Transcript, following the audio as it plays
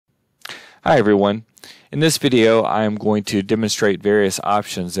Hi everyone. In this video I am going to demonstrate various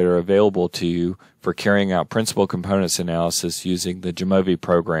options that are available to you for carrying out principal components analysis using the Jamovi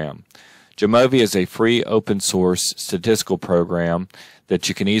program. Jamovi is a free open source statistical program that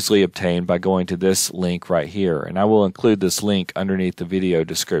you can easily obtain by going to this link right here, and I will include this link underneath the video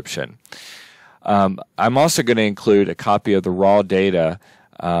description. I'm also going to include a copy of the raw data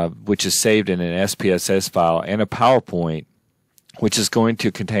which is saved in an SPSS file and a PowerPoint which is going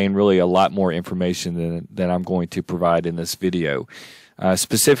to contain really a lot more information than I'm going to provide in this video.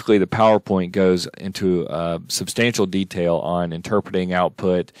 Specifically, the PowerPoint goes into substantial detail on interpreting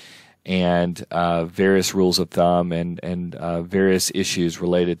output and various rules of thumb and various issues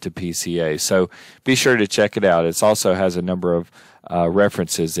related to PCA. So be sure to check it out. It also has a number of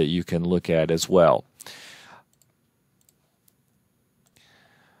references that you can look at as well.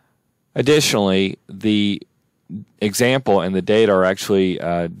 Additionally, the example and the data are actually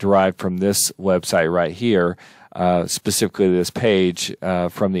derived from this website right here, specifically this page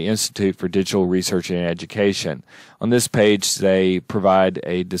from the Institute for Digital Research and Education. On this page they provide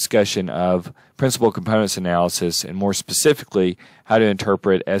a discussion of principal components analysis and more specifically how to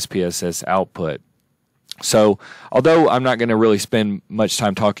interpret SPSS output. So although I'm not going to really spend much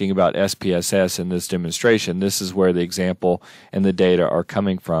time talking about SPSS in this demonstration, this is where the example and the data are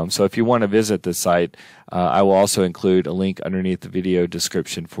coming from. So if you want to visit the site, I will also include a link underneath the video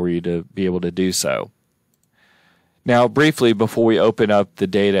description for you to be able to do so. Now briefly, before we open up the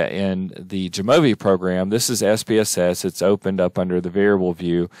data in the Jamovi program, this is SPSS. It's opened up under the variable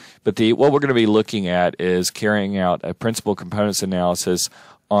view, but what we're going to be looking at is carrying out a principal components analysis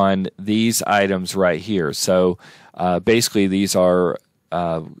on these items right here. So basically these are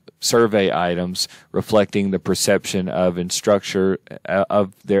survey items reflecting the perception of a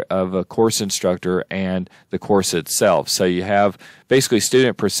course instructor and the course itself. So you have basically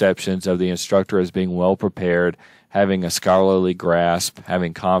student perceptions of the instructor as being well prepared, having a scholarly grasp,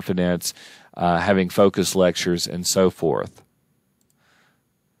 having confidence, having focused lectures, and so forth.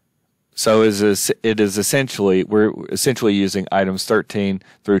 So we're essentially using items 13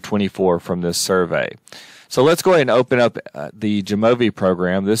 through 24 from this survey. So let's go ahead and open up the Jamovi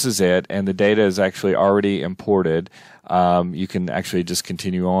program. This is it, and the data is actually already imported. You can actually just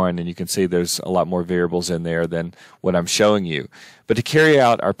continue on, and you can see there's a lot more variables in there than what I'm showing you. But to carry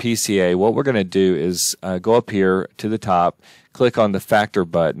out our PCA, what we're going to do is go up here to the top, click on the Factor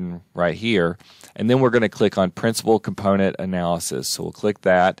button right here, and then we're going to click on Principal Component Analysis. So we'll click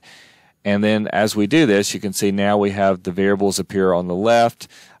that. And then as we do this, you can see now we have the variables appear on the left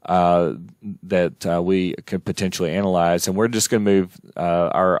that we could potentially analyze, and we're just going to move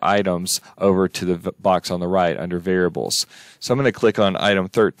our items over to the box on the right under variables. So I'm going to click on item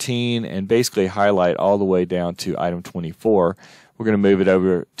 13 and basically highlight all the way down to item 24. We're going to move it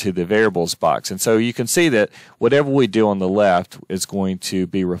over to the variables box, and so you can see that whatever we do on the left is going to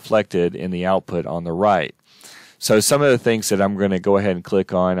be reflected in the output on the right. So some of the things that I'm going to go ahead and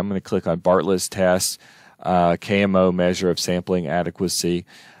click on, I'm going to click on Bartlett's test, KMO measure of sampling adequacy.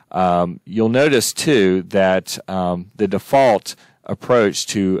 You'll notice too that the default approach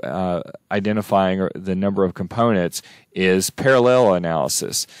to identifying the number of components is parallel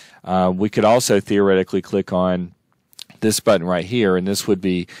analysis. We could also theoretically click on this button right here, and this would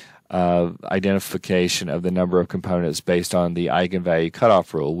be identification of the number of components based on the eigenvalue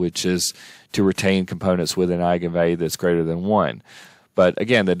cutoff rule, which is to retain components with an eigenvalue that's greater than 1. But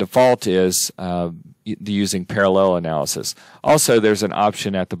again, the default is using parallel analysis. Also, there's an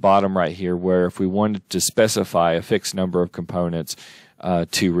option at the bottom right here where if we wanted to specify a fixed number of components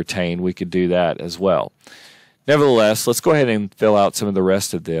to retain, we could do that as well. Nevertheless, let's go ahead and fill out some of the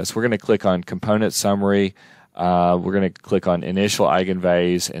rest of this. We're going to click on Component Summary. We're going to click on Initial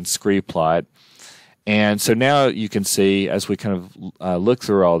Eigenvalues and Scree Plot. And so now you can see as we kind of look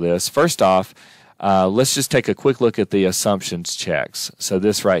through all this, first off, let's just take a quick look at the assumptions checks. So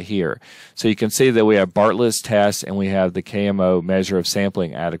this right here. So you can see that we have Bartlett's test and we have the KMO measure of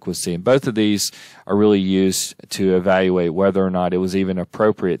sampling adequacy. And both of these are really used to evaluate whether or not it was even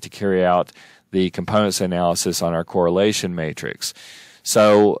appropriate to carry out the components analysis on our correlation matrix.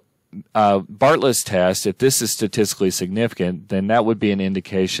 So Bartlett's test, if this is statistically significant, then that would be an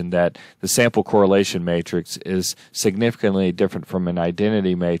indication that the sample correlation matrix is significantly different from an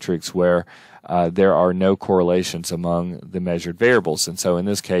identity matrix where there are no correlations among the measured variables. And so in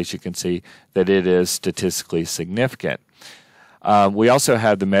this case, you can see that it is statistically significant. We also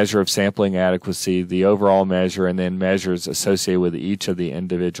have the measure of sampling adequacy, the overall measure, and then measures associated with each of the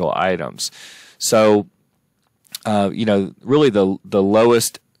individual items. So, really the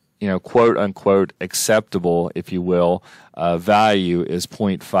lowest quote unquote acceptable, if you will, value is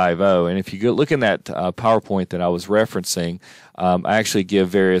 0.50. And if you look in that PowerPoint that I was referencing, I actually give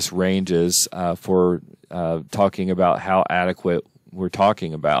various ranges for talking about how adequate we're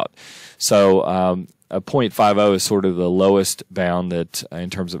talking about. So a 0.50 is sort of the lowest bound that in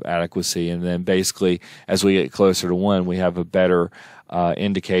terms of adequacy, and then basically as we get closer to 1, we have a better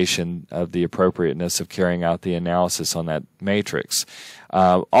indication of the appropriateness of carrying out the analysis on that matrix.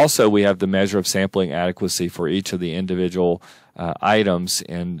 Also, we have the measure of sampling adequacy for each of the individual items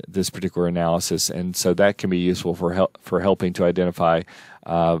in this particular analysis, and so that can be useful for helping to identify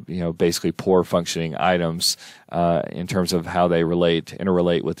basically poor functioning items in terms of how they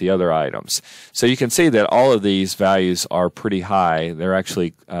interrelate with the other items. So you can see that all of these values are pretty high. They're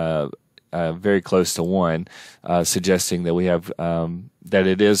actually very close to 1, suggesting that we have that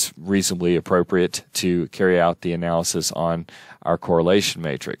it is reasonably appropriate to carry out the analysis on our correlation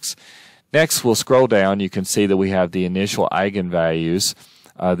matrix. Next, we'll scroll down. You can see that we have the initial eigenvalues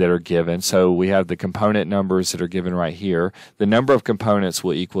that are given. So we have the component numbers that are given right here. The number of components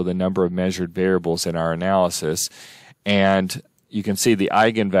will equal the number of measured variables in our analysis. And you can see the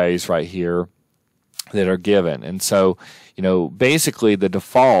eigenvalues right here that are given. And so, basically the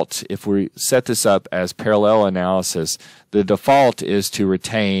default, if we set this up as parallel analysis, the default is to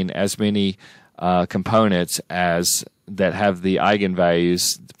retain as many components as that have the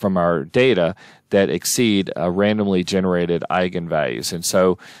eigenvalues from our data that exceed randomly generated eigenvalues. And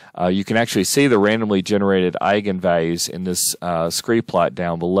so you can actually see the randomly generated eigenvalues in this scree plot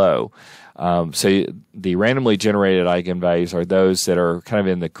down below. So the randomly generated eigenvalues are those that are kind of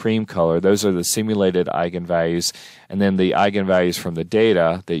in the cream color. Those are the simulated eigenvalues, and then the eigenvalues from the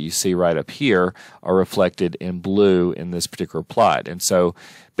data that you see right up here are reflected in blue in this particular plot. And so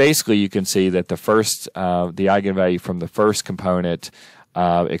basically you can see that the eigenvalue from the first component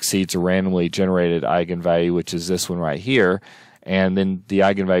exceeds a randomly generated eigenvalue, which is this one right here, and then the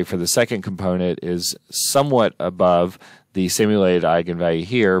eigenvalue for the second component is somewhat above the simulated eigenvalue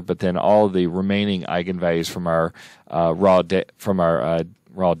here, but then all of the remaining eigenvalues from our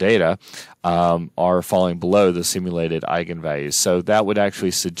raw data are falling below the simulated eigenvalues. So that would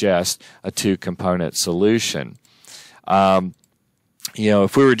actually suggest a 2-component solution.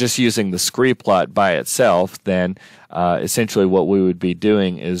 If we were just using the scree plot by itself, then essentially what we would be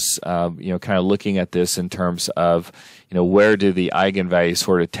doing is kind of looking at this in terms of where do the eigenvalues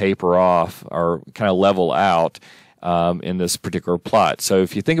sort of taper off or kind of level out in this particular plot. So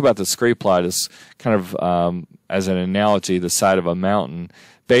if you think about the scree plot as kind of as an analogy, the side of a mountain,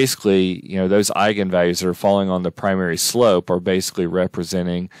 basically those eigenvalues that are falling on the primary slope are basically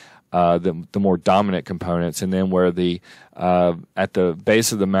representing the more dominant components, and then where at the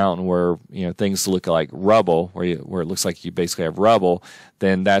base of the mountain where things look like rubble, where it looks like you basically have rubble,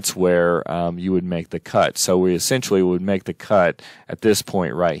 then that's where you would make the cut. So we essentially would make the cut at this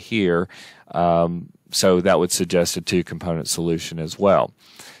point right here. So that would suggest a 2-component solution as well.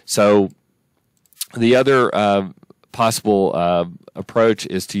 So the other possible approach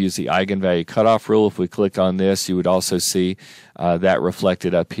is to use the eigenvalue cutoff rule. If we click on this, you would also see that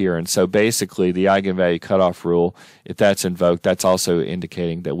reflected up here. And so basically the eigenvalue cutoff rule, if that's invoked, that's also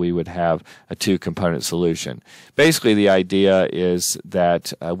indicating that we would have a 2-component solution. Basically the idea is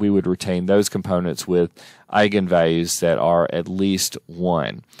that we would retain those components with eigenvalues that are at least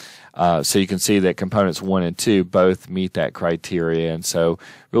 1. So you can see that components 1 and 2 both meet that criteria, and so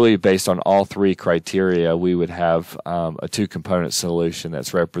really based on all 3 criteria we would have a 2-component solution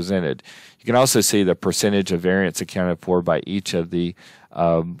that's represented. You can also see the percentage of variance accounted for by each of the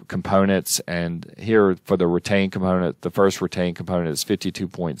components, and here for the retained component, the first retained component is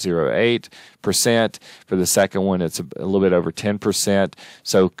 52.08%. For the second one it's a little bit over 10%.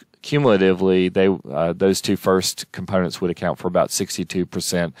 So cumulatively, those 2 first components would account for about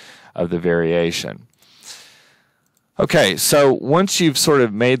 62% of the variation. Okay, so once you've sort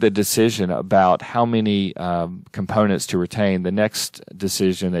of made the decision about how many components to retain, the next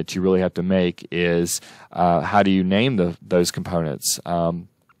decision that you really have to make is how do you name those components? And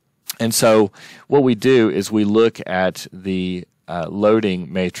so what we do is we look at the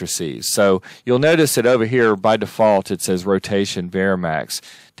loading matrices. So you'll notice that over here by default it says rotation Promax.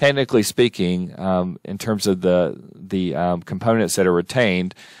 Technically speaking, in terms of the components that are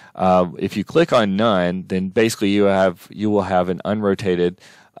retained, if you click on none, then basically you will have an unrotated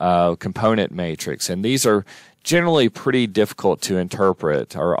component matrix, and these are generally pretty difficult to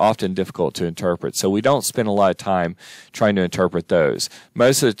interpret, or often difficult to interpret, so we don't spend a lot of time trying to interpret those.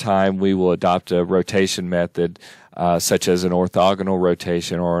 Most of the time we will adopt a rotation method such as an orthogonal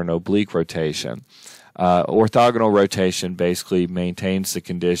rotation or an oblique rotation. Orthogonal rotation basically maintains the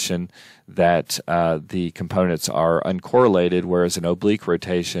condition that the components are uncorrelated, whereas an oblique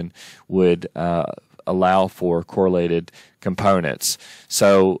rotation would allow for correlated components.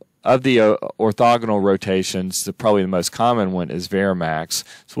 So of the orthogonal rotations, probably the most common one is Promax.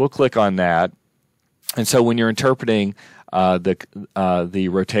 So we'll click on that. And so when you're interpreting the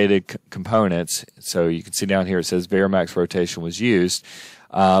rotated components, so you can see down here it says Promax rotation was used.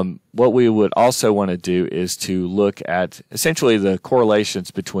 What we would also want to do is to look at essentially the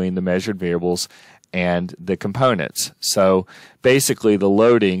correlations between the measured variables and the components. So basically the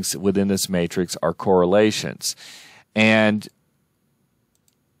loadings within this matrix are correlations. And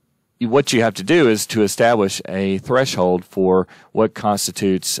what you have to do is to establish a threshold for what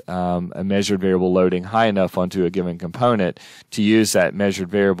constitutes a measured variable loading high enough onto a given component to use that measured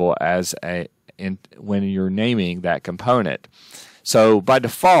variable as when you're naming that component. So by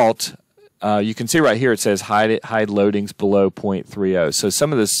default, you can see right here it says hide loadings below 0.30. So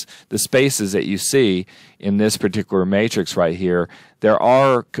some of the spaces that you see in this particular matrix right here, there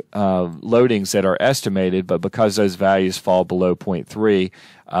are loadings that are estimated, but because those values fall below 0.3,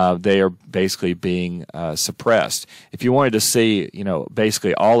 they are basically being suppressed. If you wanted to see,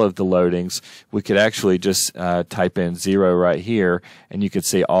 basically all of the loadings, we could actually just type in 0 right here, and you could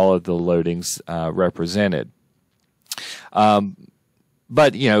see all of the loadings represented.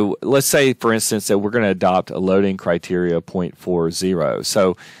 But, let's say, for instance, that we're going to adopt a loading criteria of 0.40.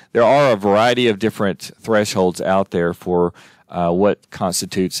 So there are a variety of different thresholds out there for what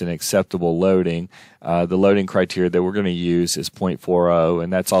constitutes an acceptable loading. The loading criteria that we're going to use is 0.40,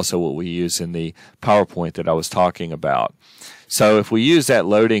 and that's also what we use in the PowerPoint that I was talking about. So if we use that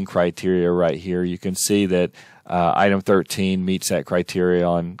loading criteria right here, you can see that item 13 meets that criteria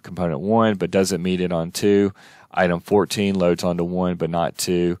on component 1, but doesn't meet it on 2. Item 14 loads onto 1 but not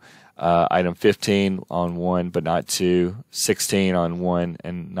 2. Item 15 on 1 but not 2. 16 on 1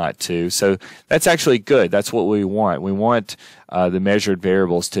 and not 2. So that's actually good. That's what we want. We want the measured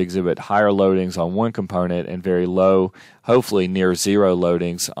variables to exhibit higher loadings on one component and very low, hopefully near 0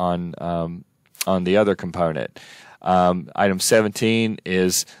 loadings on the other component. Item 17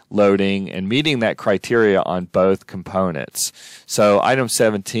 is loading and meeting that criteria on both components. So item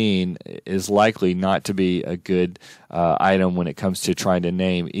 17 is likely not to be a good item when it comes to trying to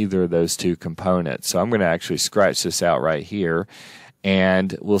name either of those two components. So I'm going to actually scratch this out right here,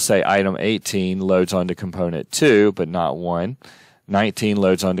 and we'll say item 18 loads onto component 2 but not 1. 19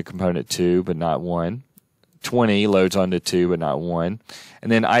 loads onto component 2 but not 1. 20 loads onto 2 but not 1.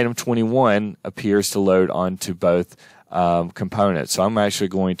 And then item 21 appears to load onto both components. So I'm actually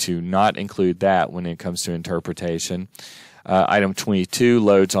going to not include that when it comes to interpretation. Item 22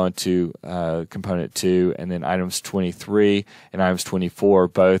 loads onto component 2, and then items 23 and items 24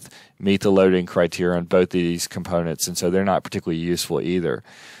 both meet the loading criteria on both of these components, and so they're not particularly useful either.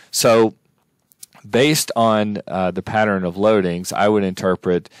 So based on the pattern of loadings, I would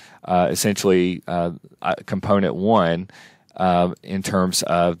interpret essentially component 1 in terms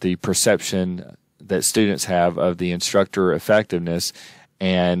of the perception that students have of the instructor effectiveness,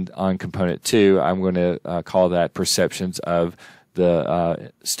 and on component 2, I'm going to call that perceptions of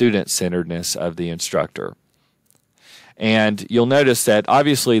the student-centeredness of the instructor. And you'll notice that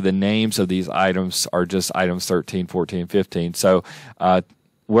obviously the names of these items are just items 13, 14, 15. So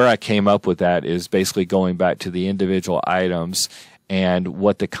where I came up with that is basically going back to the individual items and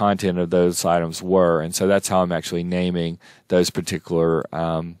what the content of those items were. And so that's how I'm actually naming those particular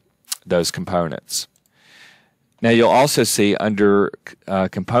those components. Now you'll also see under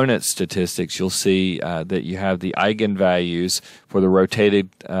component statistics, you'll see that you have the eigenvalues for the rotated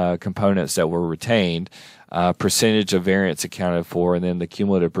components that were retained, percentage of variance accounted for, and then the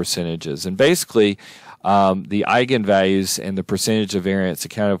cumulative percentages. And basically, the eigenvalues and the percentage of variance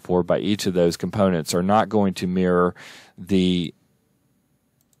accounted for by each of those components are not going to mirror the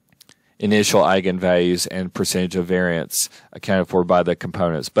initial eigenvalues and percentage of variance accounted for by the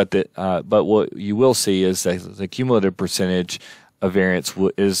components. But what you will see is that the cumulative percentage of variance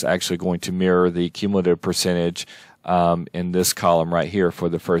is actually going to mirror the cumulative percentage in this column right here for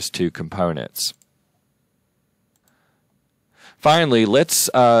the first two components. Finally, let's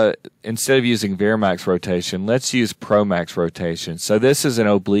instead of using Promax rotation, let's use Promax rotation. So this is an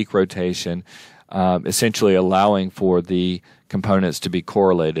oblique rotation, essentially allowing for the components to be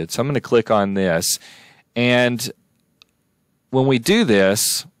correlated. So I'm going to click on this, and when we do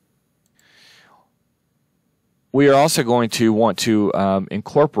this, we are also going to want to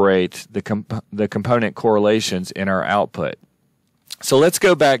incorporate the component correlations in our output. So let's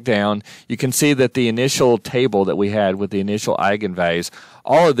go back down. You can see that the initial table that we had with the initial eigenvalues,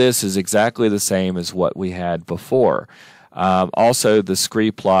 all of this is exactly the same as what we had before. Also, the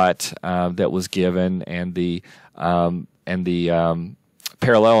scree plot that was given and the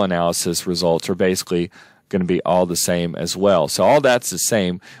parallel analysis results are basically going to be all the same as well. So all that's the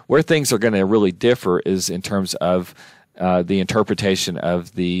same. Where things are going to really differ is in terms of the interpretation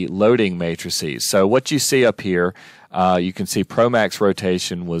of the loading matrices. So what you see up here, you can see Promax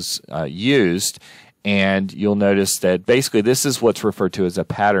rotation was used, and you'll notice that basically this is what's referred to as a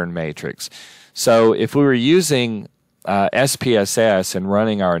pattern matrix. So if we were using SPSS and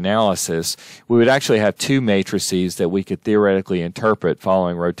running our analysis, we would actually have two matrices that we could theoretically interpret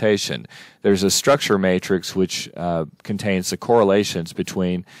following rotation. There's a structure matrix which contains the correlations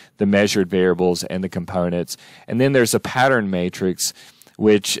between the measured variables and the components, and then there's a pattern matrix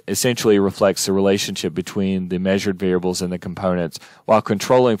which essentially reflects the relationship between the measured variables and the components while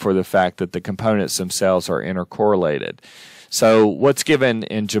controlling for the fact that the components themselves are intercorrelated. So what's given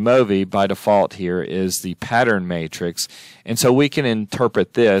in Jamovi by default here is the pattern matrix, and so we can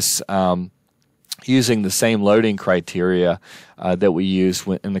interpret this using the same loading criteria that we use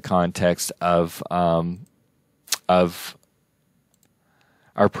in the context of our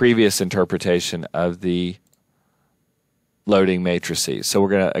previous interpretation of the loading matrices. So we're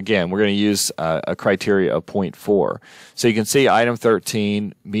going to use a criteria of 0.4. So you can see item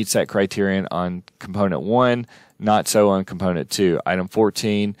 13 meets that criterion on component 1, not so on component 2. Item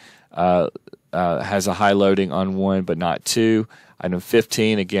 14 has a high loading on 1 but not 2. Item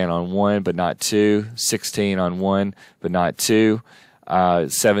 15 again on 1 but not 2. 16 on 1 but not 2.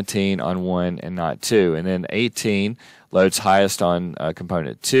 17 on 1 and not 2. And then 18 loads highest on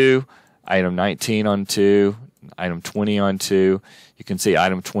component 2. Item 19 on 2. Item 20 on 2. You can see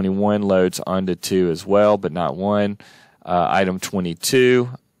item 21 loads onto 2 as well, but not 1. Item 22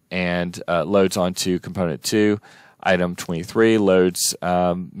 and loads onto component 2. Item 23 loads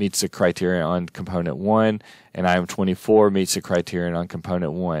meets the criterion on component 1, and item 24 meets the criterion on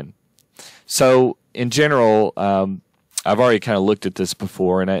component 1. So in general, I've already kind of looked at this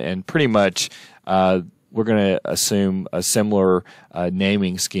before, and pretty much we're going to assume a similar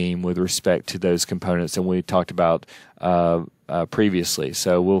naming scheme with respect to those components than we talked about previously.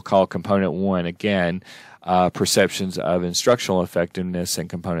 So we'll call component 1 again perceptions of instructional effectiveness, and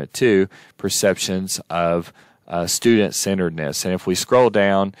component 2 perceptions of student-centeredness. And if we scroll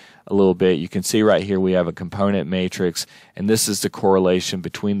down a little bit, you can see right here we have a component matrix, and this is the correlation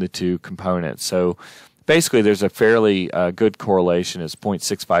between the two components. So basically there's a fairly good correlation, it's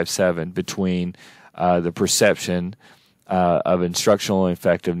 0.657, between the perception of instructional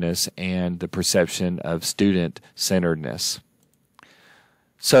effectiveness and the perception of student-centeredness.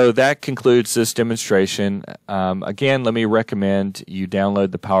 So that concludes this demonstration. Again, let me recommend you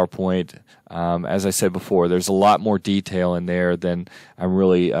download the PowerPoint. As I said before, there's a lot more detail in there than I'm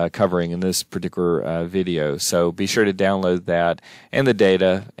really covering in this particular video. So be sure to download that and the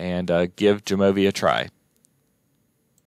data and give Jamovi a try.